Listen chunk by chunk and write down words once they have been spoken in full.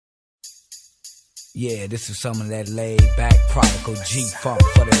Yeah, this is some of that laid back prodigal G-funk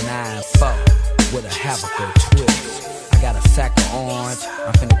for the 9-4 with a Havoc twist. I got a sack of orange,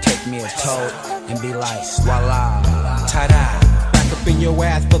 I'm finna take me a tote and be like, voila, ta-da. Back up in your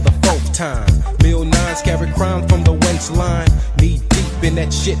ass for the 4th time. Mill nines carry crime from the waistline. Knee deep in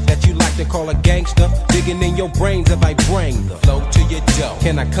that shit that you like to call a gangster. Digging in your brains as I bring the flow to your dough.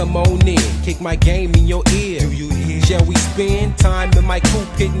 Can I come on in, kick my game in your ear? Do you hear? Shall we spend time in my coupe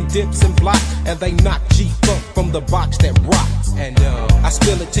hitting dips and blocks as they knock G-funk from the box that rocks? And I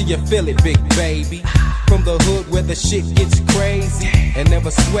spill it till you feel it, big baby. From the hood where the shit gets crazy and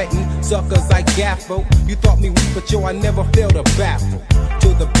never sweating, suckers like Gaffo. You thought me weak, but yo, I never failed to baffle.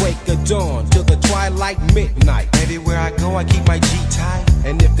 Till the break of dawn, till the twilight midnight. Everywhere I go, I keep my G tight.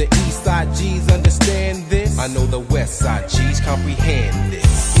 And if the East Side G's understand this, I know the West Side G's comprehend this.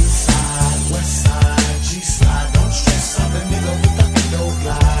 East Side, West Side, G slide. Don't stress, I'm the nigga with the Endo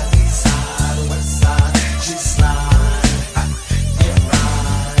Glide. East Side, West Side, G slide.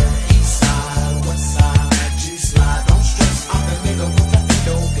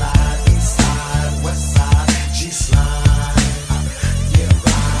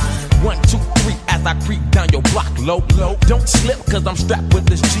 I creep down your block low. Don't slip cause I'm strapped with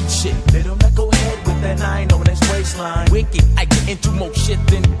this cheat shit. Little knuckle head with that 9 on this waistline. Wicked, I get into more shit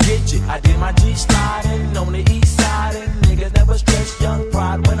than Gidget. I did my G sliding on the east side, and niggas never stress young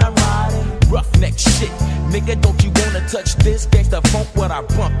pride when I'm riding. Roughneck shit, nigga, don't you wanna touch this? Gangsta funk when I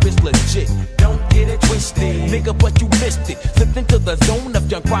bump is legit. Don't get it twisted, nigga, but you missed it. Slipped into the zone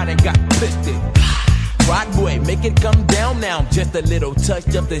of young pride and got twisted. Rock boy, make it come down now. Just a little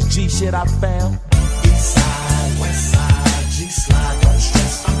touch of this G shit I found. East side, west side, G slide. Don't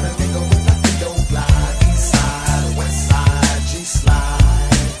stress, I'm the nigga with the Endo Glide. East side, west side, G slide.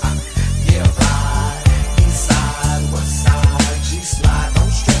 Yeah, right. East side, west side, G slide.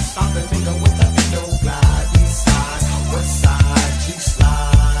 Don't stress, I'm the nigga with the Endo Glide. East side, west side, G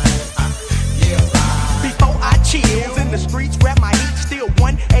slide. Yeah, right. Before I chills in the streets, grab my heat, still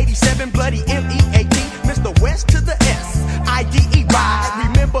 187 bloody MEAT. Mr. West to the S, IDE ride.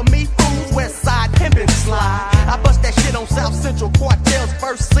 Remember me, fools, West Side pimpin' slide. I bust that shit on South Central Cartel's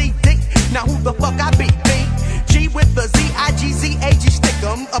first CD. Now who the fuck I be? G with the Z-I-G-Z-A-G stick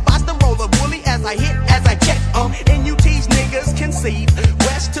 'em. A Boston roller woolly as I hit, as I check 'em. NUT's niggas conceive.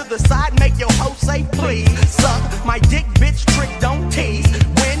 West to the side, make your hoe say please. Suck my dick, bitch, trick, don't tease.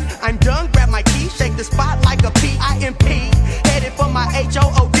 When I'm done, grab my key, shake the spot like a PIMP. Headed for my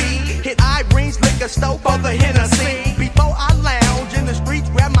HOOD. Hit Irene's liquor store for the Hennessy. Before I lounge in the streets,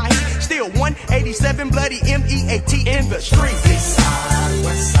 grab my heat. Still 187 bloody MEAT in the streets. East side,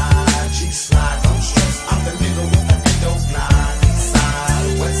 west side, G slide. Don't stress, I'm the nigga with the Endo Glide. East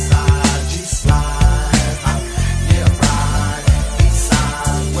side, west side, G slide. Yeah, right. East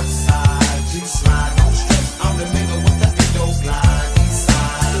side, west side, G slide. Don't stress, I'm the nigga with the Endo Glide. East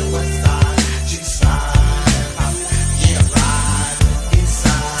side, west side, G slide. Yeah, right. East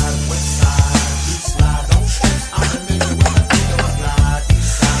side, west side, G slide. Don't stress, I'm the nigga with the Endo Glide.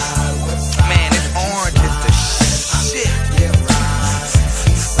 East side, west side. Man, this orange is the shit. Yeah, right.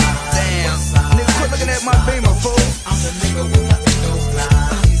 East side, Damn. west side, Nigga, quit looking at my beamer, fool. I'm the nigga with the Endo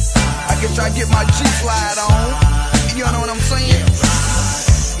Glide. East side. I can try to get my G-slide on. You know what I'm saying?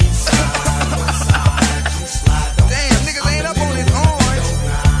 Damn, niggas ain't up on this orange.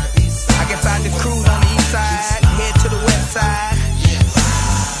 I guess I just cruise on the east side, head to the west side.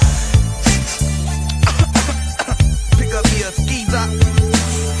 Pick up me a skis up.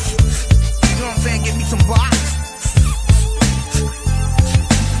 You know what I'm saying? Get me some box.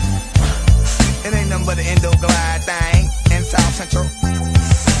 It ain't nothing but the Endo Glide thing in South Central.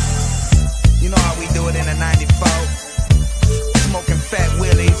 You know how we do it in a 94. Smoking fat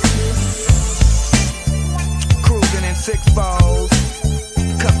willies. Cruising in 6-4s.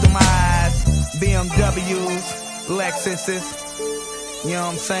 Customized BMWs, Lexuses. You know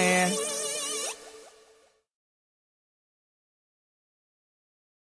what I'm saying?